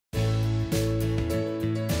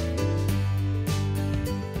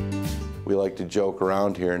We like to joke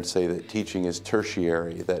around here and say that teaching is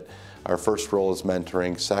tertiary, that our first role is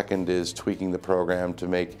mentoring, second is tweaking the program to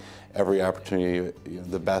make every opportunity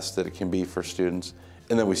the best that it can be for students,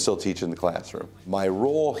 and then we still teach in the classroom. My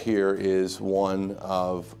role here is one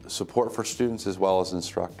of support for students as well as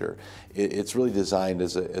instructor. It's really designed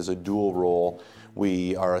as a dual role.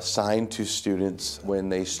 We are assigned to students when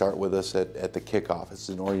they start with us at the kickoff. It's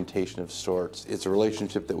an orientation of sorts. It's a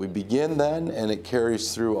relationship that we begin then, and it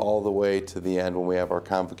carries through all the way to the end when we have our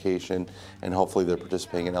convocation, and hopefully they're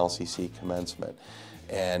participating in LCC commencement.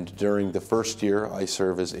 And during the first year, I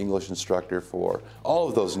serve as English instructor for all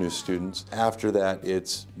of those new students. After that,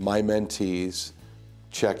 it's my mentees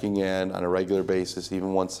checking in on a regular basis,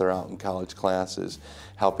 even once they're out in college classes,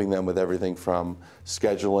 helping them with everything from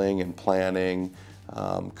scheduling and planning,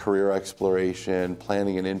 career exploration,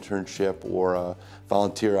 planning an internship or a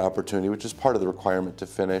volunteer opportunity, which is part of the requirement to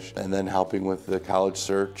finish, and then helping with the college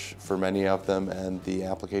search for many of them and the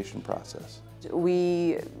application process.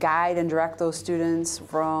 We guide and direct those students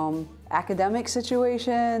from academic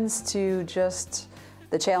situations to just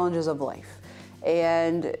the challenges of life.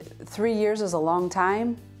 And 3 years is a long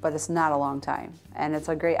time, but it's not a long time. And it's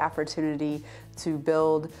a great opportunity to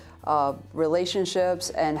build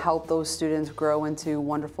relationships and help those students grow into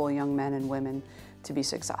wonderful young men and women to be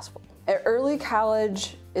successful. Early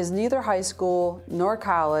college is neither high school nor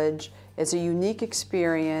college. It's a unique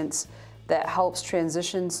experience that helps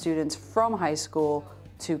transition students from high school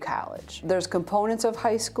to college. There's components of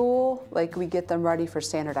high school, like we get them ready for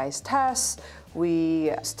standardized tests,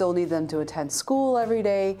 we still need them to attend school every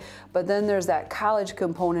day, but then there's that college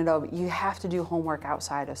component of you have to do homework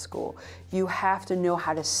outside of school. You have to know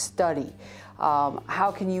how to study.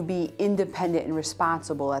 How can you be independent and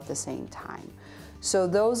responsible at the same time? So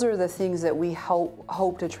those are the things that we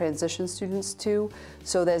hope to transition students to,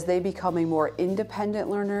 so that as they become a more independent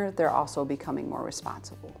learner, they're also becoming more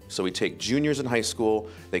responsible. So we take juniors in high school,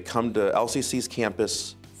 they come to LCC's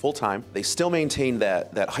campus full-time. They still maintain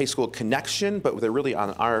that high school connection, but they're really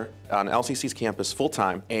on LCC's campus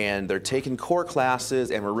full-time, and they're taking core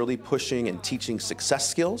classes, and we're really pushing and teaching success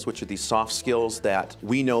skills, which are these soft skills that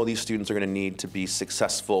we know these students are going to need to be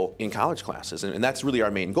successful in college classes. And that's really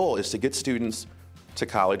our main goal, is to get students to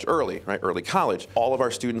college early, right? Early college. All of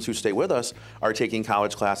our students who stay with us are taking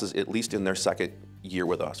college classes at least in their second year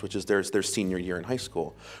with us, which is their senior year in high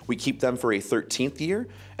school. We keep them for a 13th year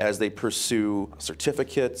as they pursue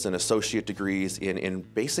certificates and associate degrees in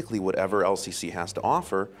basically whatever LCC has to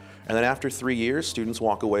offer. And then after 3 years, students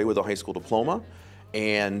walk away with a high school diploma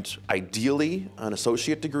and ideally an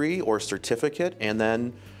associate degree or certificate, and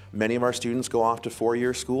then many of our students go off to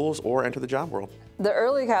 4-year schools or enter the job world. The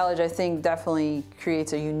early college, I think, definitely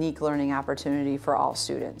creates a unique learning opportunity for all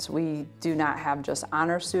students. We do not have just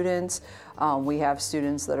honor students. We have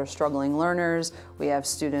students that are struggling learners. We have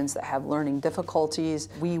students that have learning difficulties.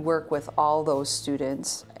 We work with all those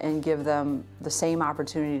students and give them the same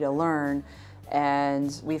opportunity to learn.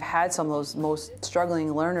 And we've had some of those most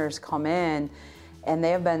struggling learners come in, and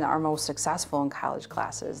they have been our most successful in college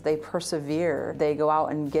classes. They persevere. They go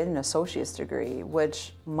out and get an associate's degree,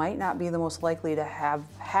 which might not be the most likely to have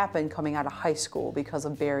happen coming out of high school because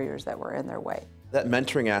of barriers that were in their way. That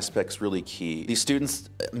mentoring aspect's really key. These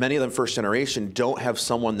students, many of them first generation, don't have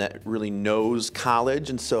someone that really knows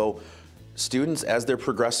college, and so students, as they're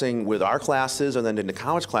progressing with our classes and then into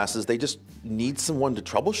college classes, they just need someone to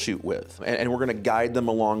troubleshoot with. And we're going to guide them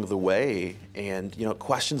along the way. And,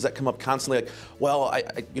 questions that come up constantly, like, well,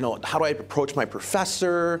 how do I approach my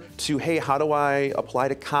professor, to, hey, how do I apply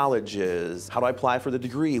to colleges? How do I apply for the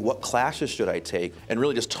degree? What classes should I take? And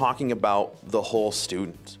really just talking about the whole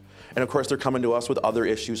student. And of course, they're coming to us with other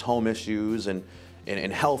issues, home issues, and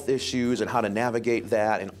health issues, and how to navigate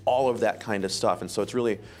that, and all of that kind of stuff. And so it's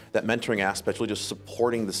really that mentoring aspect, really just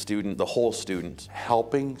supporting the student, the whole student.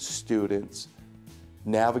 Helping students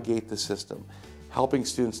navigate the system, helping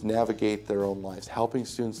students navigate their own lives, helping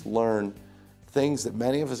students learn things that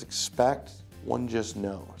many of us expect one just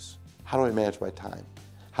knows. How do I manage my time?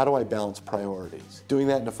 How do I balance priorities? Doing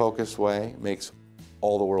that in a focused way makes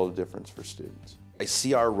all the world of difference for students. I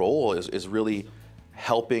see our role is really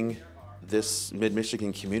helping this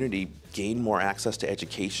Mid-Michigan community gain more access to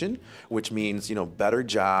education, which means, better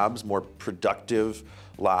jobs, more productive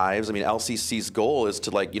lives. I mean, LCC's goal is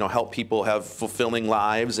to help people have fulfilling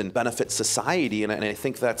lives and benefit society, and I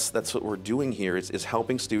think that's what we're doing here is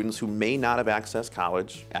helping students who may not have access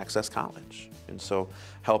college. And so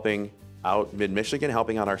helping out Mid-Michigan,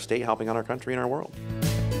 helping out our state, helping out our country and our world.